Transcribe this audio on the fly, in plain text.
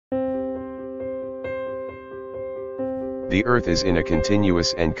The Earth is in a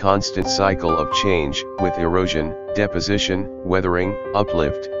continuous and constant cycle of change, with erosion, deposition, weathering,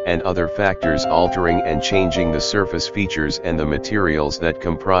 uplift, and other factors altering and changing the surface features and the materials that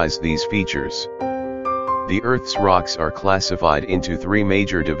comprise these features. The Earth's rocks are classified into three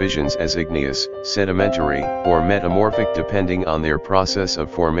major divisions as igneous, sedimentary, or metamorphic depending on their process of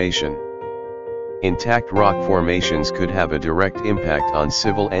formation. Intact rock formations could have a direct impact on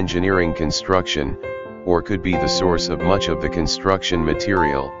civil engineering construction, or could be the source of much of the construction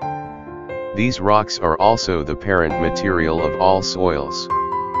material. These rocks are also the parent material of all soils.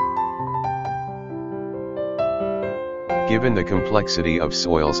 Given the complexity of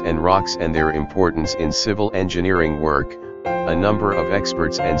soils and rocks and their importance in civil engineering work, a number of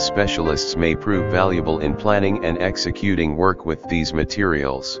experts and specialists may prove valuable in planning and executing work with these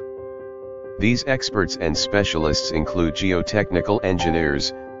materials. These experts and specialists include geotechnical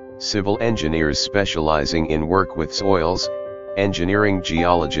engineers, civil engineers specializing in work with soils, engineering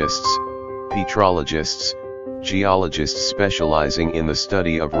geologists, petrologists, geologists specializing in the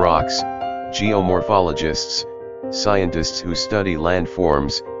study of rocks, geomorphologists, scientists who study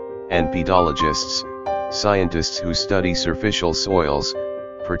landforms, and pedologists, scientists who study superficial soils,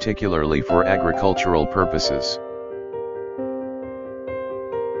 particularly for agricultural purposes.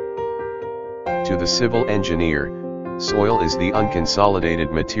 To the civil engineer, soil is the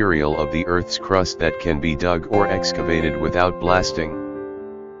unconsolidated material of the Earth's crust that can be dug or excavated without blasting.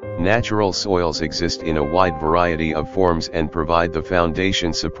 Natural soils exist in a wide variety of forms and provide the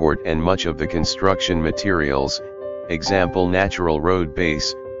foundation support and much of the construction materials, example natural road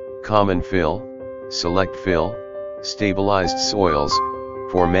base, common fill, select fill, stabilized soils,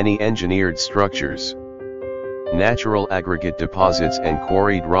 for many engineered structures. Natural aggregate deposits and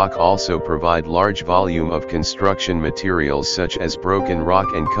quarried rock also provide large volume of construction materials such as broken rock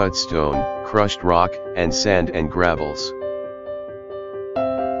and cut stone, crushed rock, and sand and gravels.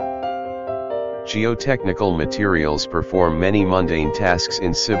 Geotechnical materials perform many mundane tasks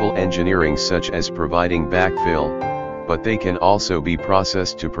in civil engineering such as providing backfill, but they can also be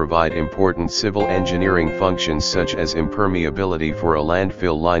processed to provide important civil engineering functions such as impermeability for a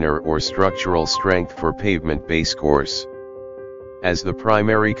landfill liner or structural strength for pavement base course. As the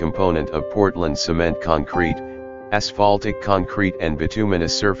primary component of Portland cement concrete, asphaltic concrete and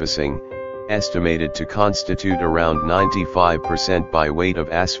bituminous surfacing, estimated to constitute around 95% by weight of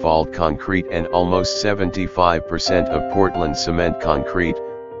asphalt concrete and almost 75% of Portland cement concrete,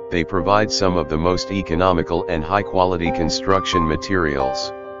 they provide some of the most economical and high-quality construction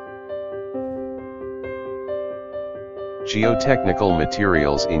materials. Geotechnical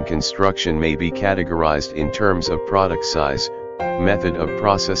materials in construction may be categorized in terms of product size, method of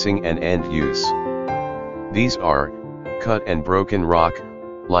processing and end use. These are, cut and broken rock,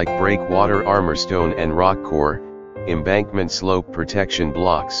 like breakwater armor stone and rock core, embankment slope protection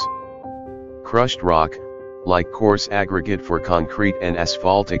blocks. Crushed rock, like coarse aggregate for concrete and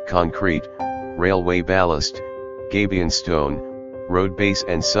asphaltic concrete, railway ballast, gabion stone, road base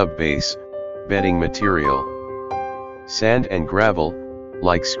and sub-base, bedding material. Sand and gravel,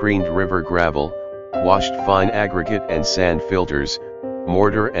 like screened river gravel, washed fine aggregate and sand filters,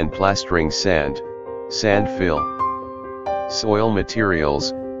 mortar and plastering sand, sand fill. Soil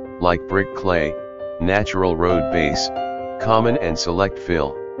materials, like brick clay, natural road base, common and select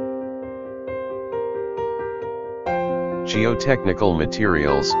fill. Geotechnical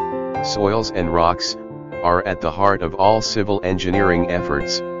materials, soils and rocks, are at the heart of all civil engineering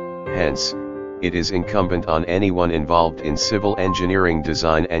efforts, hence, it is incumbent on anyone involved in civil engineering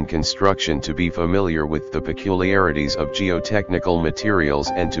design and construction to be familiar with the peculiarities of geotechnical materials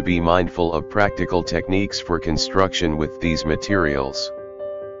and to be mindful of practical techniques for construction with these materials.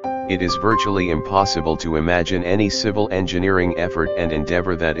 It is virtually impossible to imagine any civil engineering effort and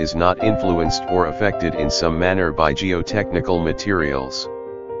endeavor that is not influenced or affected in some manner by geotechnical materials.